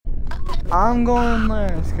I'm going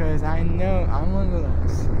last because I know I'm gonna go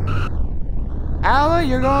last. Alba,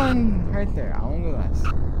 you're going right there. I wanna go last.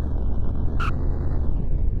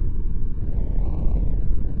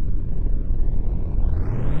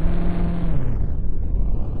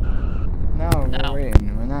 No, we're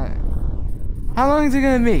waiting. We're not. How long is it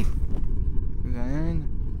gonna be?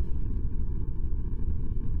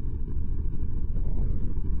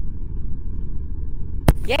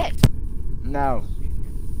 Yes. No.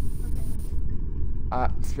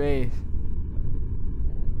 Space.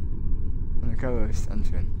 On the co-host, I'm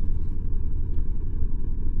just kidding.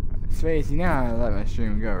 Space, you know how to let my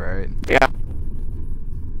stream go, right? Yeah.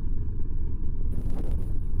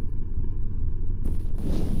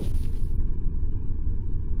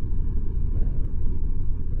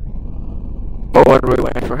 Oh, what are we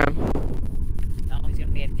waiting for him? No, he's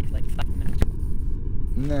gonna be empty for like 5 minutes.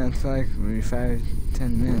 No, it's like maybe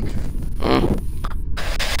 5-10 minutes.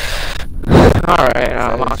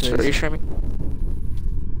 Alright, Monster, are you streaming?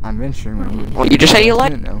 I've been streaming. Well, you just say you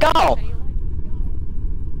let go!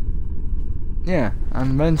 Yeah,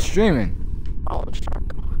 I've been streaming. Oh,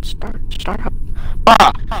 start up.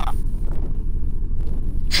 Ah!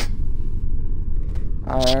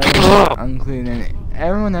 Alright, include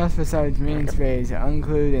everyone else besides me and Space,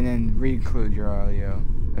 include and then reclude your audio.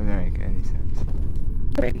 If that make any sense.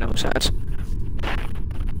 Made no sense.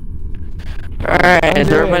 Alright, is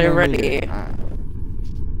everybody ready?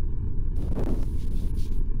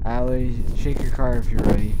 Allie, shake your car if you're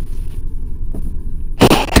ready.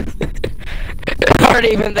 Aren't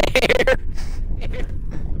even there.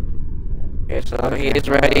 Okay, so he is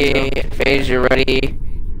ready. FaZe, you're ready.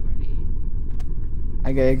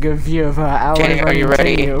 I get a good view of Allie. Kenny, are you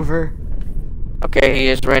ready? Over. Okay, he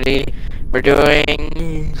is ready. We're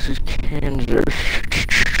doing Scre Kansas.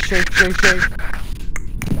 Shake, shake, shake.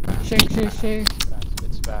 Shake, shake, shake.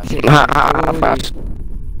 It's fast. Fast.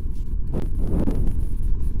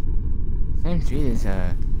 Same street as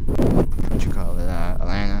what you call it,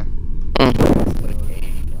 Atlanta.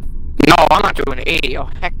 No, I'm not doing 80. Oh,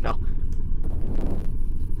 heck no.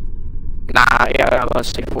 Nah, yeah, let's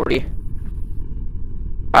say 40.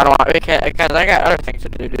 I don't want, because I got other things to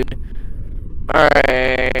do, dude.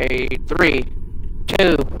 Alright, 3,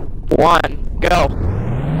 2, 1, go.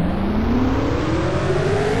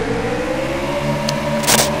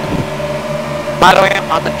 By the way,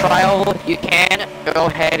 on the trial, you can go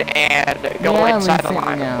ahead and go inside the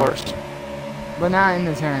line, of course. But not in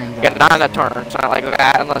the turns. Yeah, not in the turns, not like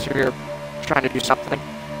that, unless you're trying to do something.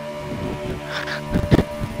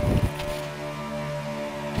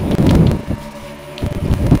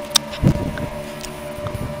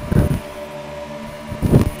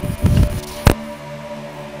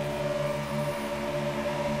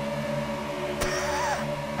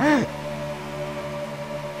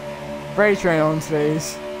 Freight train on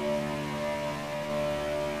space.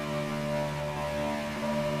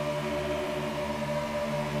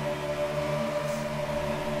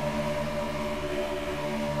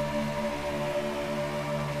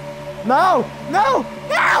 No! No!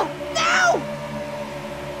 No! No!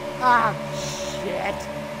 Ah, shit!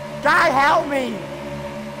 God help me!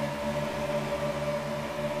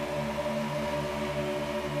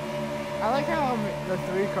 I like how the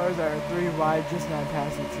 3 cars are 3 wide, just not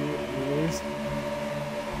past the 2 meters.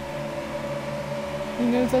 You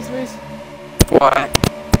notice that, Space? What?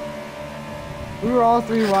 We were all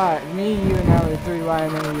 3 wide. Me, you, and I were 3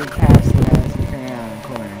 wide, and then we would pass the as we came out of the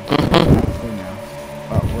corner.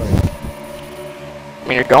 Oh, word. I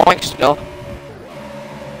mean, you're going still.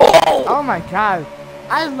 Oh! Oh my god!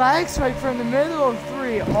 I lag spike from the middle of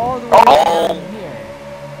 3 all the way down here.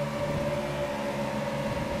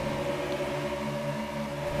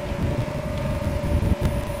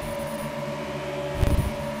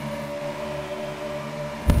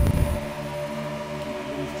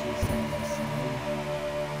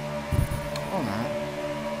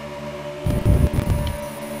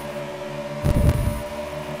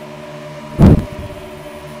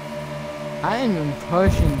 I am even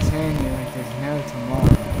pushing Sandy like there's no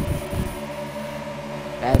tomorrow.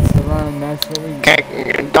 That's the run, that's what we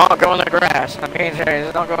Okay, don't go in the grass. I'm being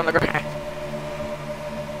serious, don't go in the grass.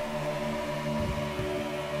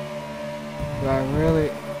 Do I really...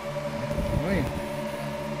 Wait.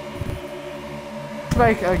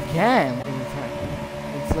 Spike again!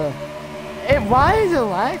 It's a... why is it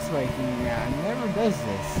lag spiking now? It never does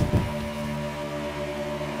this.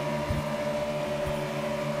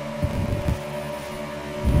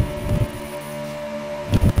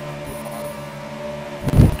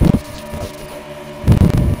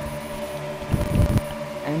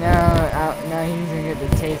 Now he's gonna get to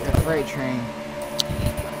take the freight train.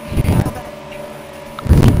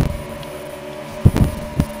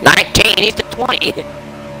 19, he's to 20.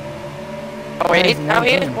 Oh wait, He's no,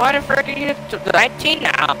 he is. 19. Why the frick are you to 19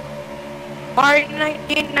 now? Why are you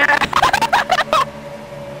 19 now?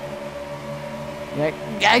 Yeah,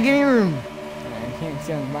 gotta give me room. I can't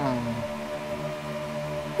see on the bottom.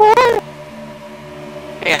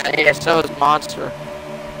 Yeah, so is Monster.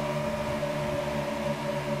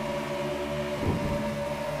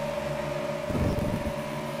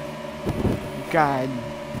 God.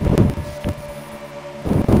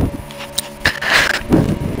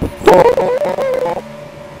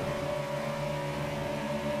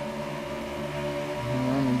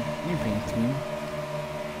 You paint team.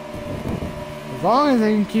 As long as I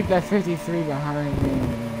can keep that 53 behind me.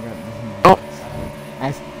 Oh.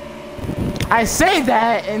 I say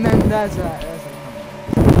that, and then that's right.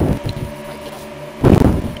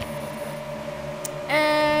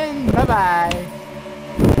 And bye bye.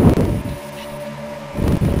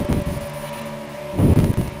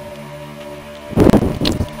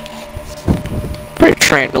 Pretty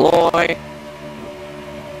trained Loy.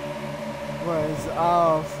 Was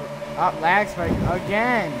up lag spike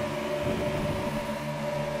again.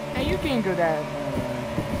 Hey, you can go that.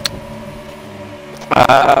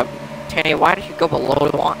 Tanny, why did you go below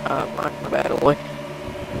the one? My bad, Loy.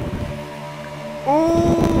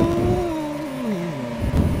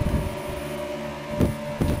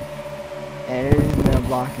 Hey, there's no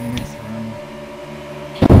blocking this one.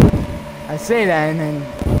 I say that and then.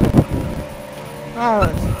 Oh.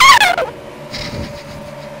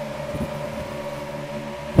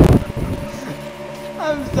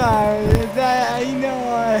 I'm sorry. You know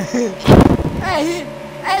what? Hey,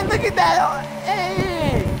 look at that.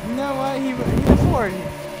 Hey, you know what? He afforded it.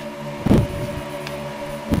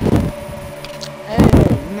 Hey,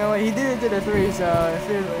 you know what? He did it to the 3, so I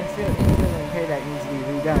feel like payback needs to be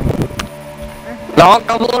redone. Don't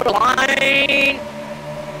go below the line!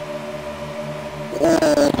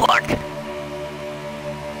 Oh, fuck!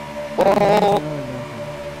 Oh!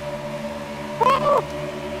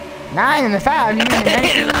 9 and the 5, you mean 19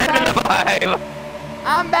 and the 9 and 5!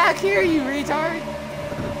 I'm back here, you retard!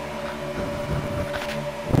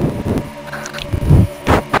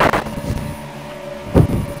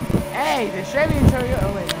 Hey, the Chevy and Toyota.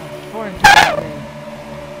 Oh wait, no, 4 and 2.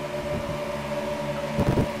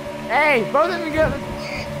 Hey, both of them go.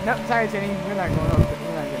 Nope, sorry, Tinny. We're not going up.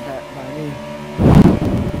 We're not getting that by me.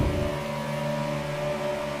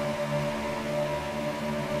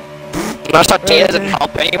 Most of T doesn't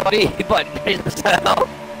help anybody, but he does help.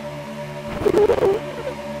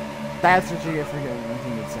 That's what you get for getting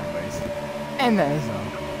anything good sideways. And that is all.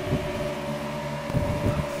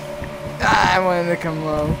 I wanted to come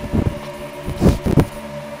low.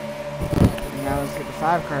 Now let's get the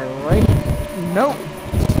 5 car right. Nope.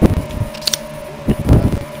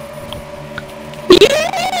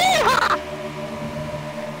 Yeah!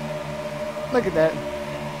 Look at that.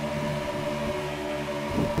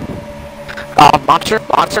 Oh, monster!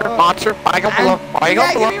 Why go below? Why go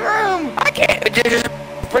Give below? me room. I can't just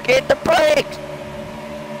forget the brakes.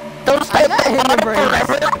 Don't stay I'm not hitting the brakes.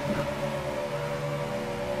 forever.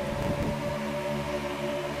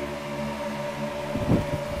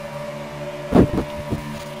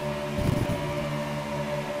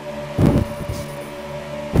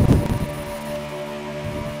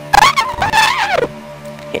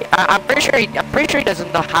 I'm pretty sure he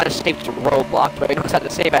doesn't know how to save to roadblocks, but he knows how to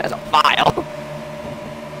save it as a file.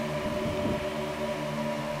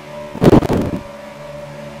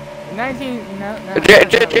 19. No.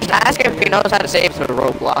 Just ask him if he knows how to save to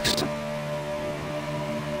roadblocks.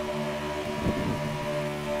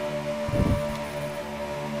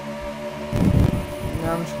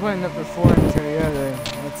 No, I'm splitting up the 4 into the other.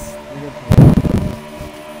 That's a good point.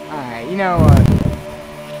 Alright, you know what?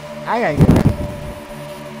 I gotta get that.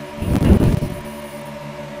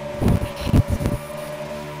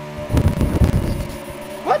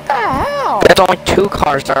 What the hell? There's only 2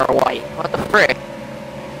 cars that are white. What the frick?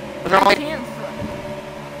 There's I only... can't.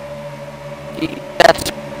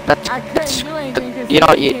 That's... I couldn't do anything because you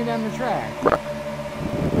know, he came down the track.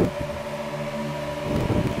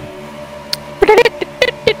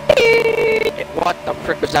 What the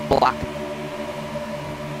frick was that block?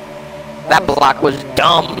 That block was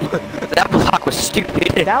dumb. That block was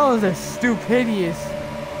stupid. That was a stupidious.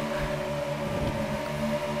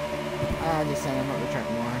 I just sent him up the track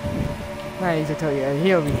more. I need to tell you,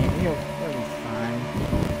 he'll be fine.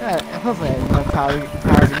 Hopefully I have enough power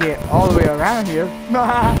to get all the way around here.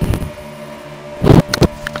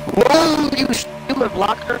 Whoa, you stupid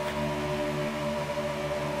blocker.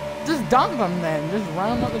 Just dump him then. Just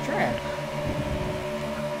run him up the track.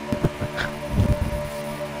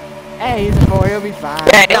 Hey, he's a boy. He'll be fine.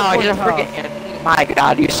 Yeah, Go no, for he's the huff. freaking. My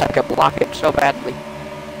God, you suck at blocking so badly.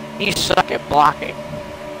 You suck at blocking.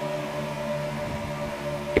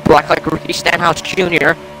 You block like Ricky Stenhouse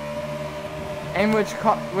Jr. And which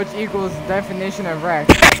equals definition of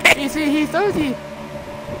Rex. You see, he throws he.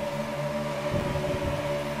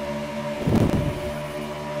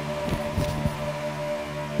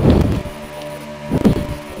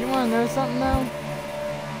 You want to know something though?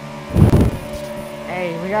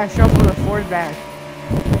 Hey, we gotta shuffle the Ford back.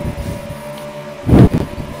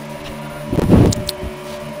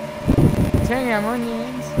 Turning on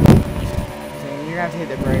onions. So you're gonna have to hit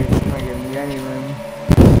the brakes. I'm not giving you any room.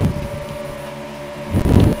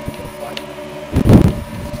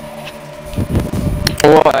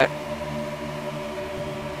 What?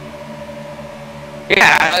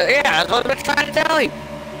 Yeah, that's what I've been trying to tell you.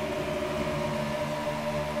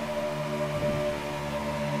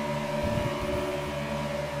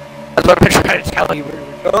 That's what I've been trying to tell you.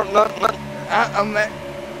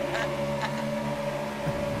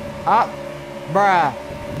 Up, bruh.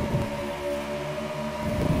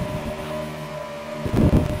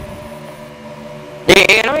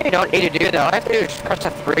 Yeah, you know you don't need to do that. All I have to do is cross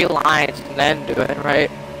the 3 lines and then do it, right?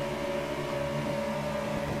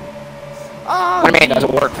 Oh, What do you mean it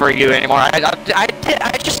doesn't work for you anymore?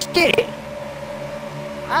 I just did it.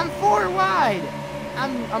 I'm 4 wide.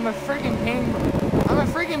 I'm a freaking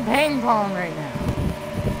ping pong right now.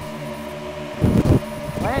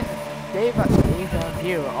 What? They've done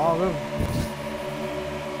view all over.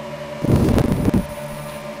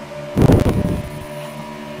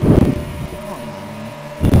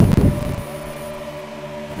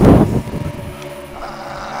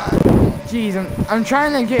 Jeez, I'm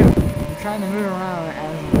trying to move around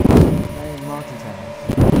as I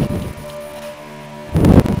multitask.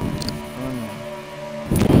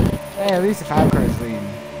 Hey, at least the 5 car's leading.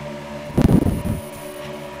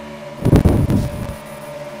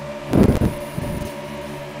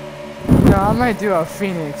 No, I might do a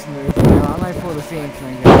Phoenix move. You know, I might pull the Phoenix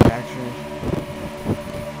when I get back actually.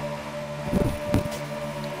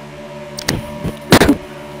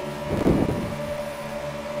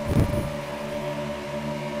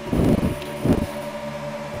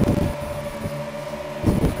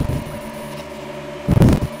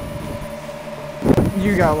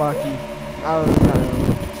 You got lucky. I was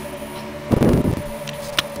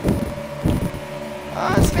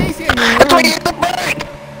Spacey in That's why the you hit the brake!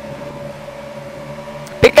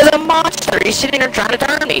 Because I'm a monster, he's sitting there trying to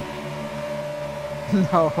turn me. room.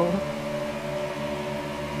 No.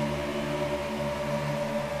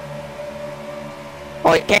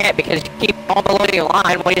 Well, he can't because you keep on the leading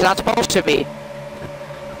line when he's not supposed to be.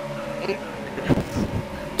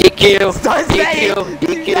 DQ, Stop DQ, saying-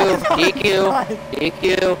 DQ, DQ,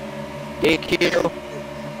 DQ, DQ,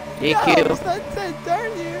 DQ. No, sunset,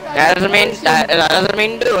 darn you. That doesn't mean that doesn't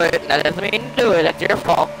mean do it. That doesn't mean do it. That's your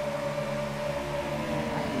fault.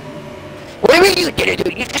 What do you mean you didn't do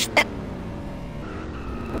it? You just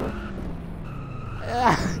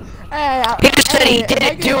he just said he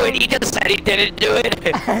didn't do it. He just said he didn't do it.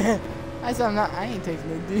 I said I ain't taking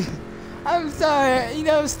the D. I'm sorry, you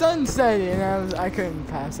know, Stun said it, and I couldn't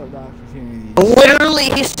pass up the opportunity.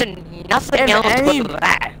 Literally, he said nothing If else any- but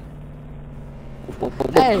that.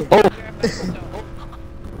 Hey. Oh.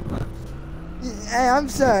 Hey, I'm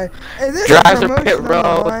sorry. Is this Drive a the pit promotion on the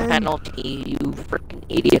road line? penalty, you freaking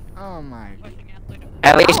idiot. Oh my.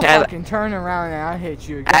 At least, I'll fucking turn around and I'll hit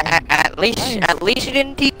you again. at least you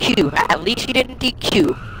didn't DQ. At least you didn't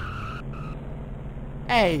DQ.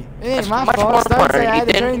 Hey, it ain't That's my much fault. more Stun said important. I had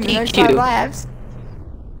to You turn the didn't next DQ. 5 laps.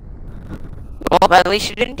 Well, at least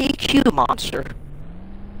you didn't DQ, monster.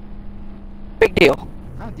 Big deal.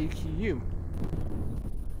 I'll DQ you.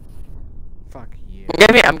 Fuck you.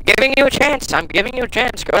 I'm giving you a chance. I'm giving you a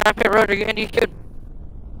chance. Go down pit road or get DQ'd.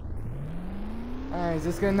 Alright, is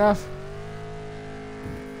this good enough?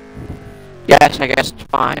 Yes, I guess it's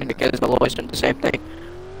fine because the always did the same thing.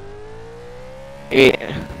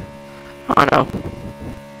 Yeah. I don't know.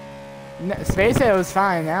 Space said it was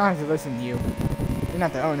fine. Now I have to listen to you. You're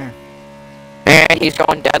not the owner. And he's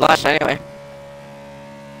going dead last anyway.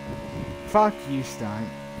 Fuck you, Stunt.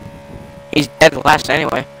 He's dead last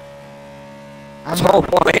anyway. I'm That's the whole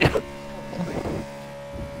point.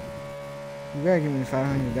 You better give me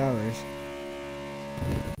 $500.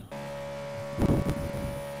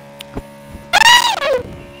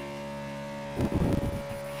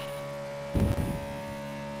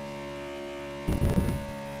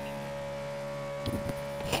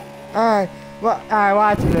 Alright, well, alright,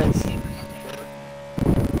 watch this.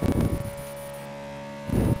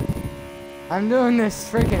 I'm doing this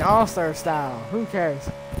freaking all-star style. Who cares?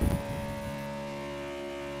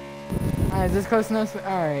 Is this close enough?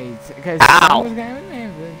 Alright, because Ow!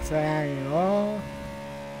 so well,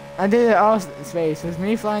 I did it all space. Was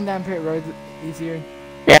me flying down pit road easier?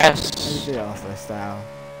 I just Yes. did it also style.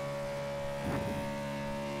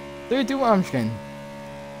 3, 2, 1, I'm just kidding.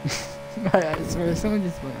 I swear, someone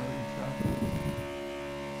just went over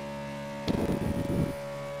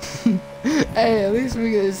the top. Hey, at least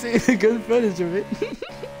we get to see the good footage of it. No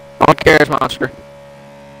one cares, monster.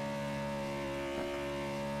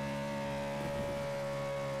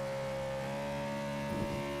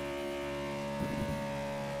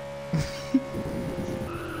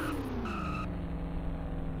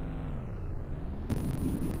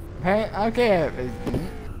 Hey, okay.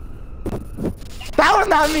 That was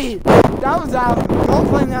not me! That was out. Don't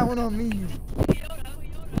blame that one on me.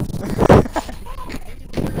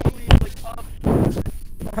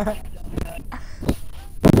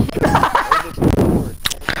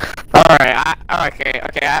 Alright, okay.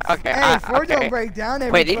 Hey, Ford Okay. don't break down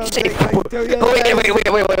every Wait, did you 12 say days like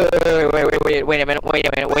wait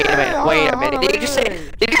a minute.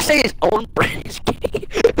 Did you say his own brand is gay?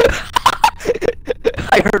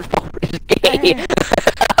 I heard Ford is gay.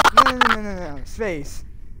 No. Space.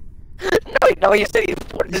 No, you said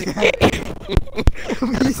Ford is gay.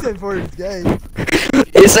 You said Ford is gay.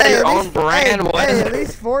 You said your own brand was. Hey, at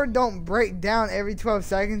least Ford don't break down every 12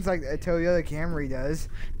 seconds like a Toyota Camry does.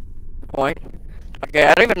 Point. Okay,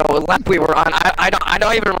 I don't even know what lap we were on. I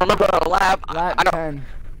don't even remember the lap. Lap 10.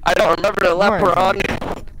 I don't remember the lap we're on.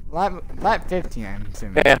 Lap 15, I'm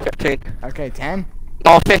assuming. Yeah, 15. Okay, 10?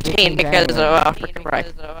 No, 15 because of freaking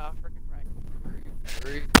right.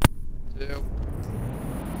 3, 2.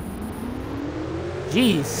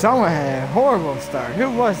 Jeez, someone had a horrible start. Who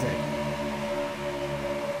was it?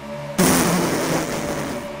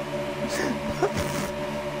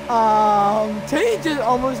 Teddy just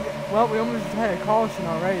almost. Well, we almost had a caution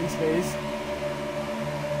already, Space.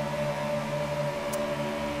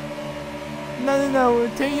 No.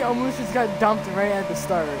 Teddy almost just got dumped right at the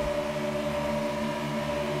start.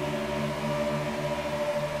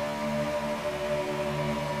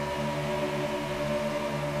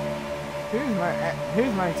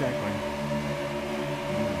 Here's my exact one.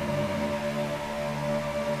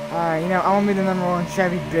 You know, I want to be the #1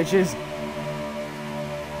 Chevy, bitches.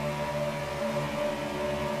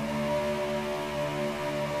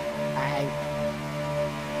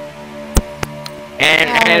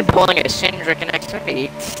 And pulling a Cindric in Xfinity.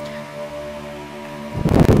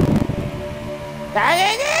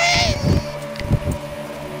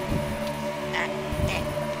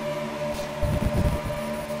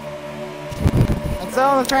 That's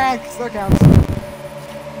all on the track. Still counts.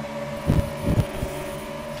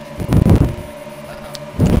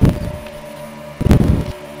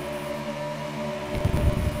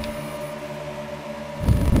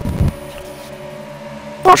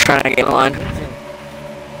 I was trying to get in line.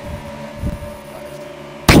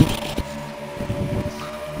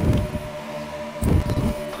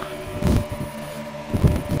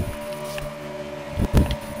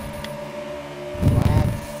 Lap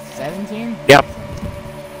 17? Yep.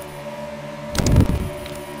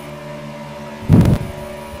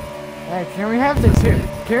 Hey, can we have the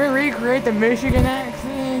can we recreate the Michigan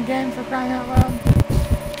accident again for crying out loud?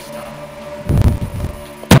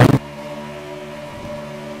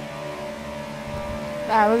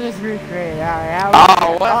 Let's just recreate it.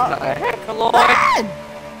 Oh, what the heck, Lloyd?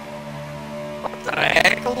 What the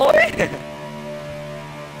heck, Lloyd?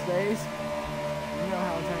 Space. You know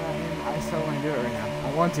how time I am. I still want to do it right now. I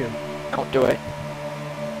want to. Don't do it.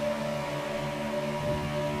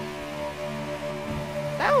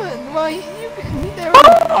 That was well.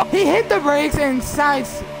 He hit the brakes and side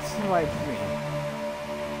swiped me.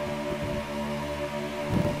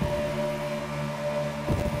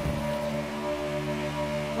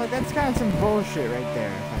 Like that's kind of some bullshit right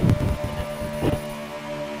there.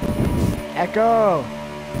 Echo.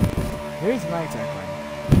 Here's my exact line.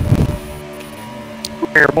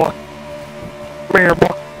 Where boy? Where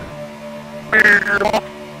boy? Where boy?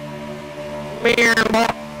 Where boy?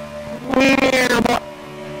 Where boy?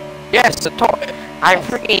 Yes, the toy. I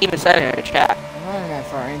freaking even said it in the chat. I'm not even that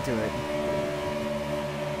far into it.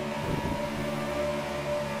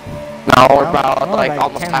 No, we're about like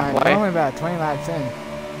almost 10 halfway. We're only about 20 laps in.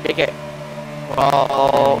 Take it.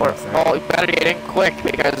 Well, we better get in quick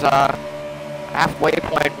because halfway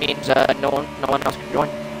point means no one else can join.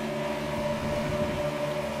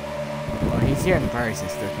 Well, he's here in the party, so it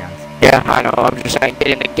still counts. Yeah, I know. I'm just saying, get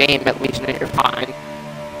in the game at least, and then you're fine.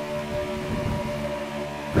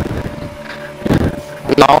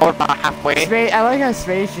 No, we're about halfway. I like how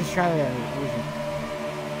Space just trying to.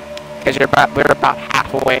 Because we're about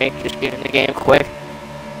halfway. Just get in the game quick.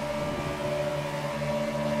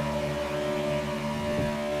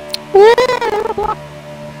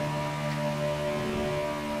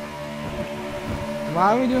 Why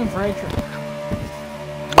are we doing freight truck?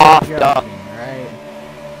 Off Joking, the. right?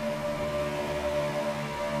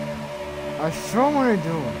 I sure want to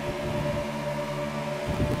do it.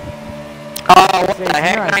 Oh, what the It's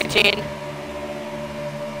heck, nuts. 19?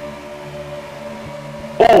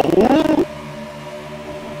 Oh!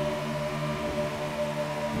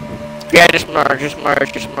 Yeah, just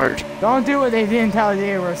merge. Don't do what they did in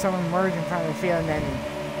Talladega where someone merged in front of the field and then...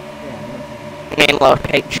 Yeah. Main love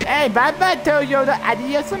page. Hey, bye-bye, Toyota.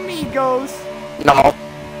 Adios, amigos. No.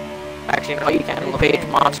 Actually, no, you can't love page,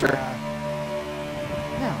 monster.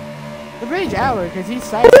 No. The page Aller, because he's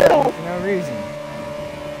sidestepping for no reason.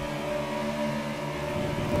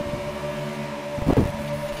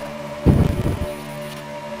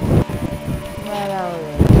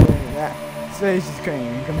 So he's just couldn't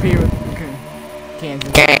even compete with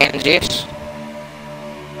Kansas. Kansas.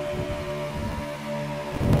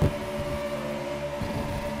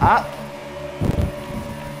 Ah!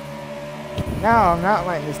 No, I'm not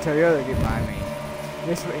letting this Toyota get by me.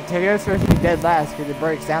 This Toyota's supposed to be dead last because it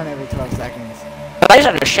breaks down every 12 seconds. I just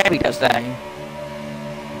under Chevy does that.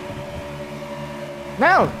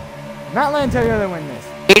 No! I'm not letting Toyota win this.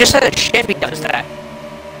 You just said that Chevy does that. I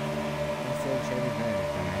said Chevy better.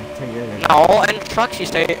 Toyota. No, and trucks you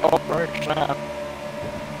say, oh, birds.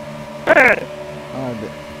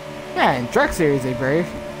 Yeah, in Truck Series they break.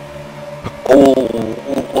 Oh.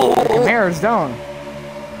 Camaros don't.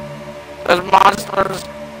 Those monsters.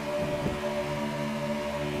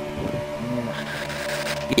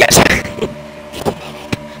 Yes.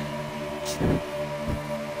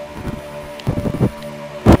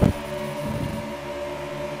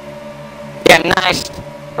 Yeah, nice.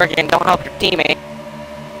 Freaking don't help your teammate.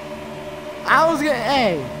 I was gonna,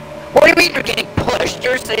 hey. What do you mean you're getting pushed?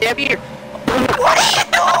 You're saying you're... What are you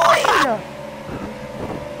doing?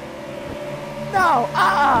 No,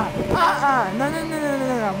 no,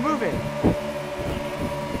 move it.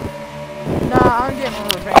 No, I'm getting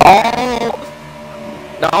revenge. Oh.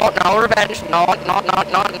 No, revenge. No.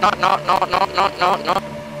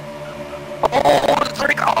 Oh, the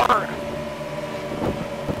 3-car.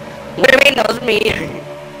 What do you mean that was me?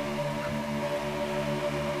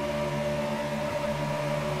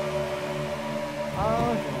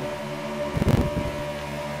 Oh, okay.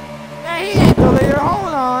 Now he hit the leader,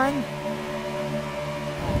 hold on.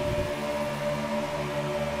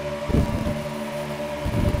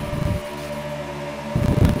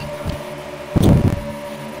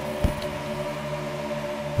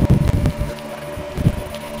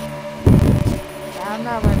 I'm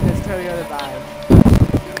not letting this Toyota by.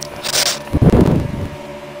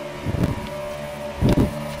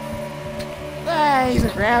 Hey, he's a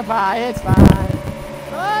grandpa, it's fine.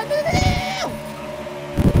 Oh, no, no.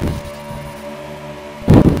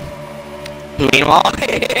 Meanwhile...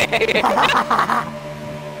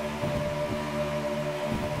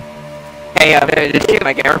 Hey, did you get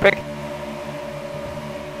my camera pick?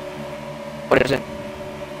 What is it?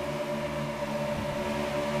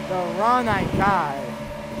 The run I got.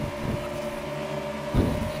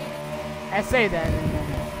 I say that in a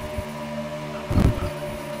minute.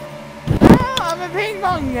 Oh, I'm a ping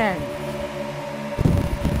pong again.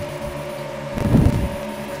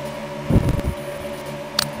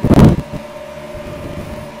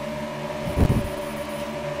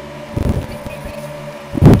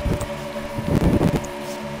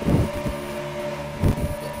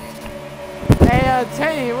 Hey,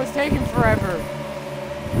 Teddy, it was taking forever.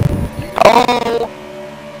 Oh!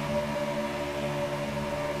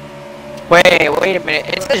 Wait a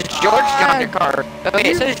minute. It says Georgia on your car. Oh, wait,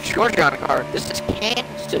 it says Georgia on the car. This is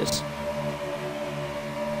Kansas.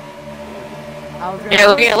 Yeah,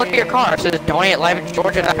 look at your car. It says donate live at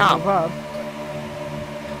Georgia.com.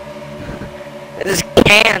 This is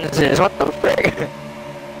Kansas. What the frick?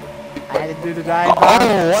 I had to do the dive.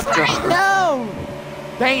 Oh, what the? No!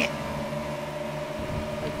 Dang it!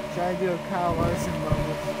 I tried to do a Kyle Larson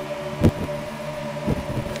moment.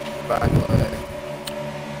 Backlight.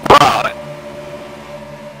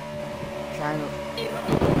 Trying to...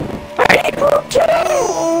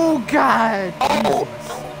 Oh, God! Oh.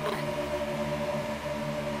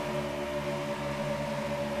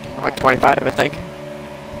 Like 25, I think.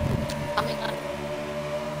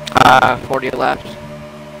 40 left.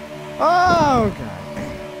 Oh, God.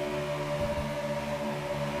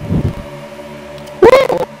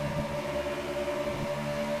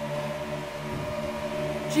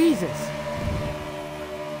 Jesus.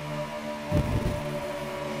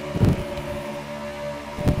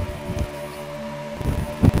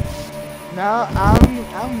 No, oh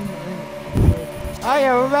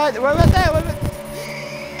yeah, what about that? What about...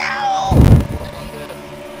 No!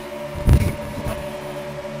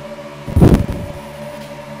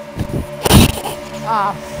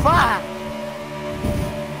 Ah, fuck!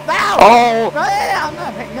 No! Oh! No, I'm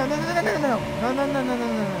not paying. No.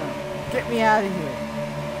 Get me out of here.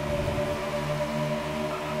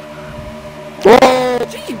 Whoa!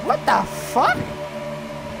 Gee, what the fuck?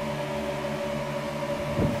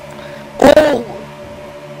 Oh!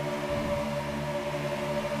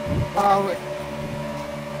 Oh.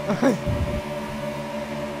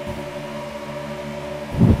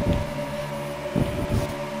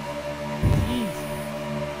 Jeez.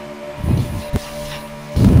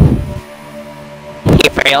 He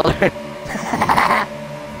failed.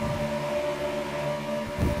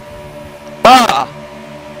 Ah!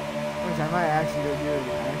 Which I might actually go do it.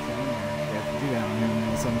 Actually, I'm gonna have to do that on him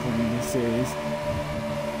at some point in this series.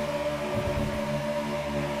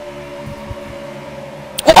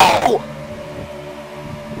 Oh!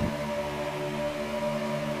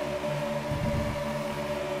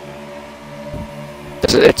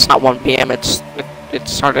 It's not 1 p.m. It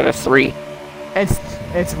started at 3.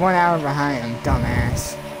 It's 1 hour behind him,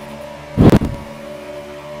 dumbass.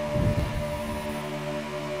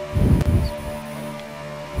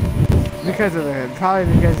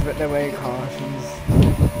 Probably because of the way cautions.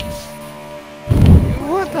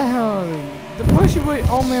 What the hell? The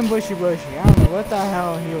old man Bushy. I don't know what the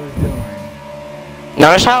hell he was doing.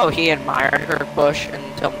 Notice how he admired her bush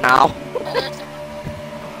until now.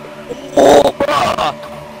 Oh,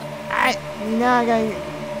 I gotta...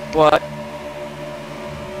 what?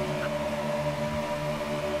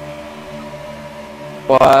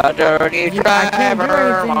 What dirty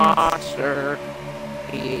driver monster?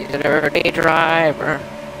 He's a dirty driver.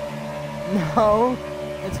 No,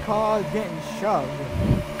 it's called getting shoved.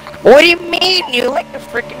 What do you mean? You like to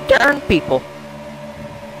freaking turn people.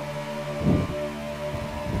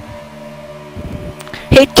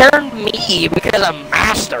 He turned me because I'm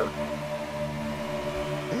master.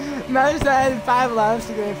 Notice I had 5 laps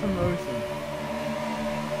to get a promotion.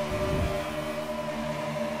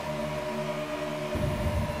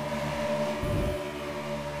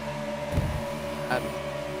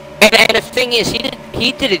 And the thing is,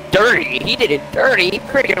 he did it dirty. He did it dirty. He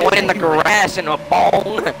freaking went in the grass in a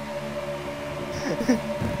bone.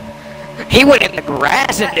 He went in the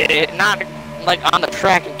grass and did it, not like on the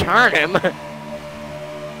track and turn him.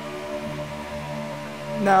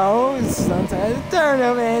 No, sometimes turn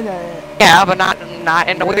him in. Yeah, but not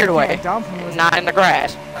in the weird way. Not in the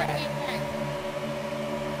grass.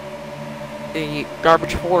 The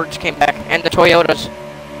garbage Fords came back, and the Toyotas.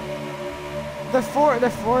 The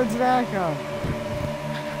Ford's back up.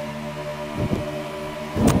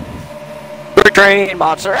 Good train,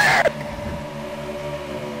 monster.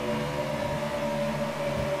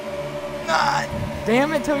 God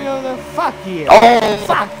damn it, Toyota! Fuck you! Oh,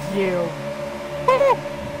 fuck you!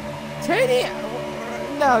 Teddy,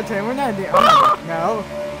 no, Teddy, we're not doing. No.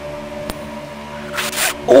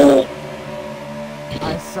 Oh.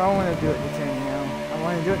 I so want to do it to Teddy now. I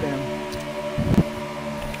want to do it to him.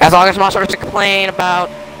 As long as Monster doesn't complain about,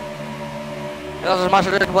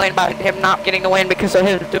 him not getting the win because of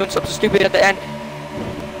him doing something stupid at the end.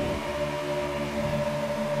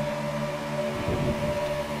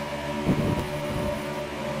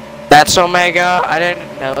 That's Omega. I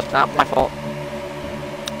didn't know. It's not my fault.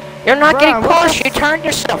 You're not getting pushed. You turned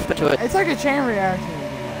yourself into it. It's like a chain reaction.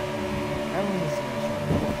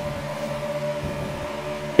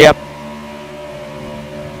 Yep.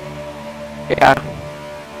 Yeah.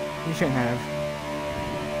 You shouldn't have.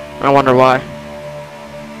 I wonder why.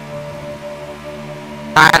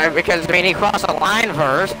 Because, I mean, he crossed the line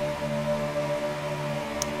first.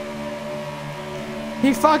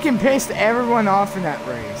 He fucking pissed everyone off in that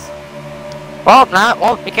race. Well, not.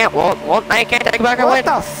 Well, you can't. Well, now you can't take back a win. What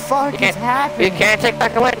the fuck is happening? You can't take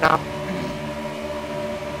back a win now.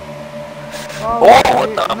 Well, oh,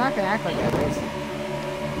 what the? I'm not gonna act like that race.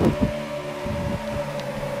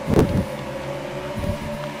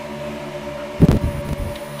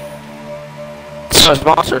 So it's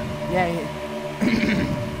Monster. Yeah.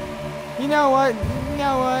 You know what?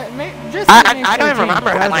 Just I don't even remember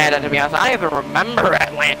Atlanta, to be honest. I don't even remember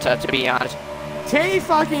Atlanta, to be honest. Tanny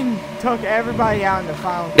fucking took everybody out in the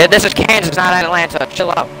final. This is Kansas, not Atlanta. Chill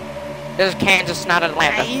out. This is Kansas, not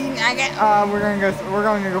Atlanta. We're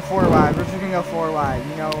gonna go 4 wide. We're just gonna go 4 wide.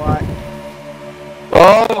 You know what?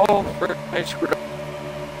 Oh, I screwed up.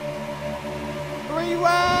 3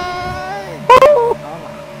 wide. Woo!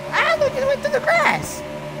 Ah, look, it went to the grass.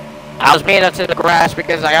 I was made up to the grass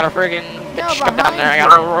because I got a friggin' bitch stuck down there. I got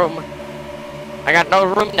no room. I got no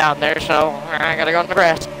room down there, so I gotta go in the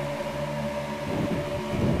grass.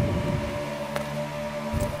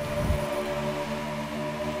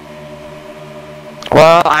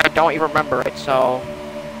 Well, I don't even remember it, so...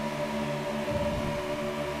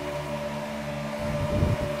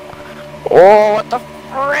 Oh, what the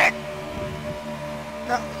frick?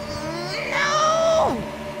 No! No!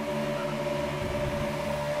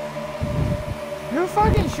 Who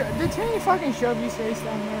fucking did Tony fucking shove you face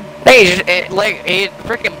down there? Hey, he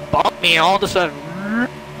freaking bumped me all of a sudden.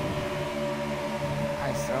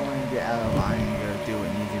 I so want to get out of line and go do what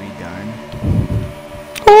needs to be done.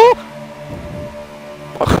 Oh.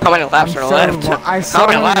 How many laps are left? How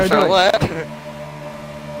many laps are left? We're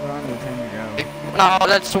on the 10 to go. No,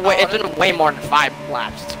 that's way. It's been way more than 5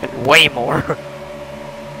 laps. It's been way more.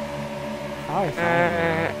 Probably 5.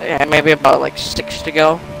 Yeah, maybe about like 6 to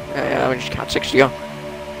go. Yeah, we just count 6 to go.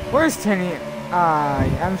 Where's Tenny?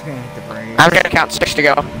 I'm just gonna hit the brakes. I'm gonna count 6 to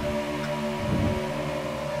go.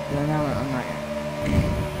 Yeah, no, I'm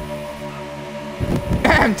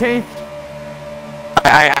not. Tenny.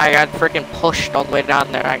 I got freaking pushed all the way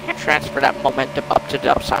down there. I can't transfer that momentum up to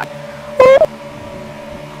the upside.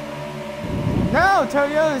 No,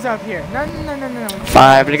 Toyota's up here. No.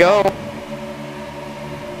 5 to go.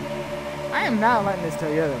 I am not letting this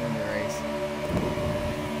Toyota win the race.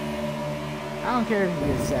 I don't care if he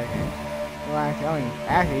gets second. Well,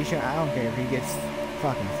 actually, I don't care if he gets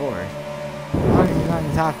fucking fourth. As long as he's on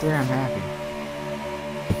the top 3, I'm happy.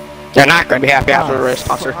 They're not gonna be happy after the race,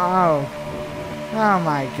 sponsor. Oh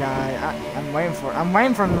my god. I'm waiting for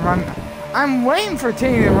him to run. I'm waiting for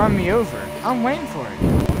Tinny to run me over. I'm waiting for it.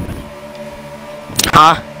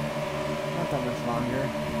 Huh? Not that much longer.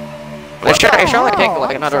 It should only take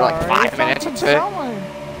like another like 5 minutes. That's it.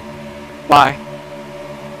 Why?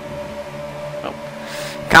 Oh.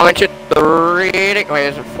 Coming to 3 to wait,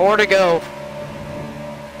 is it 4 to go?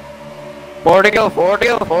 4 to go, 4 to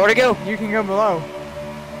go, 4 to go. You can go below.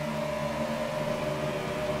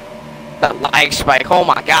 That lag spike, oh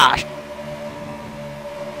my gosh.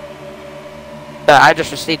 I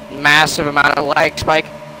just received a massive amount of lag spike.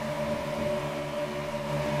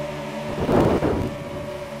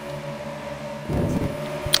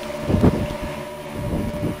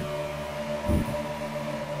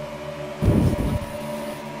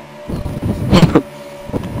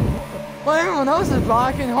 Well, everyone else is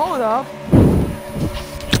blocking. Hold up.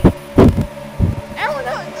 Everyone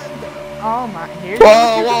else. Oh my. Here's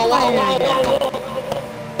Whoa.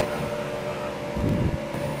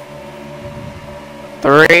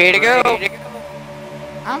 3 to go.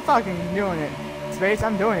 I'm fucking doing it. Space,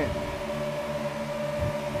 I'm doing it.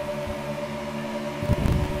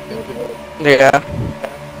 Yeah.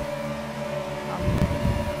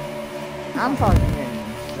 I'm fucking getting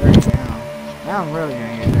this race now. Now I'm really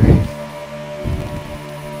gonna get the race.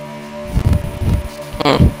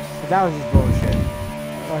 But that was just bullshit.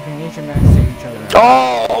 Fucking HMS to each other.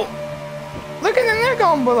 Oh! Look at them, they're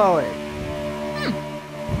going below it.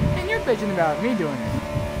 And you're bitching about me doing it.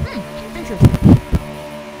 Interesting.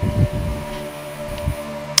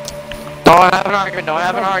 Don't have an argument, don't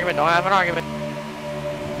have an argument, don't have an argument.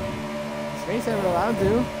 Space ever allowed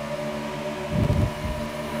to.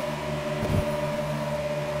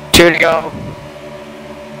 2 to go.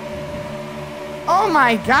 Oh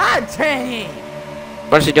my god, Tanny!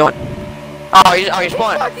 What is he doing? Oh, he's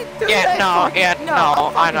pulling. Yeah, no,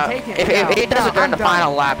 I know. If he does it during the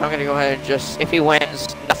final lap, I'm gonna go ahead and just, if he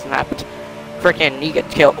wins, nothing happens. Freaking, he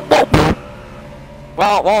gets killed.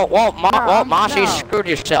 Well, Mossy, screwed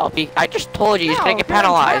yourself. I just told you he's gonna get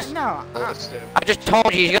penalized. I just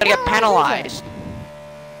told you he's gonna get penalized.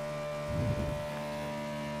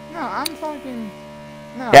 No, I'm fucking.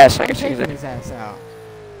 No, yes, I I'm can see taking that. his ass out.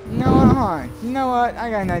 No, hold on. You know what? I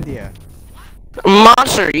got an idea.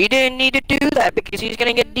 Monster, you didn't need to do that because he's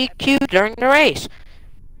gonna get DQ'd during the race.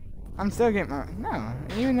 I'm still getting my. No,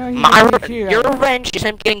 even though he's DQ'd. Your revenge is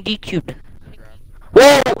him getting DQ'd.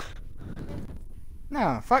 Whoa!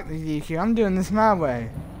 No, fuck the DQ. I'm doing this my way.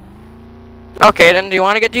 Okay, then do you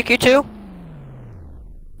want to get DQ too?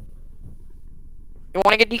 You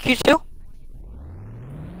want to get DQ too?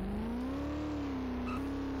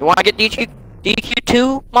 You want to get DQ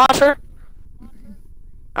too, Monster?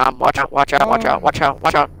 Watch out, watch out, watch out, watch out,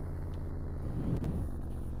 watch out.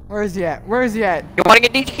 Where is he at? Where is he at? You want to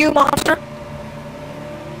get DQ, Monster?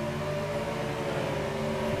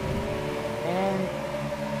 And...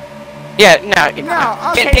 Yeah, no.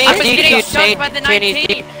 No, okay. I was getting shoved by the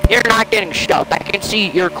 19. You're not getting shoved. I can see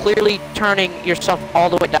you're clearly turning yourself all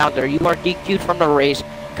the way down there. You are DQ'd from the race.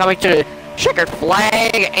 Coming to the checkered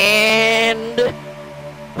flag and...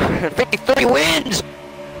 53 wins!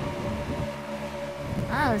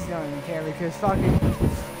 I honestly don't even care because fucking.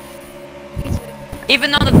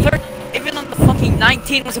 Even though the fucking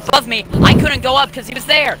 19 was above me, I couldn't go up because he was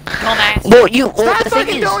there. Dumbass. Well, Stop the thing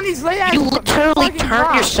fucking is, doing these layout. you literally fucking turned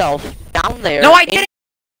blocks. yourself down there. No, I didn't.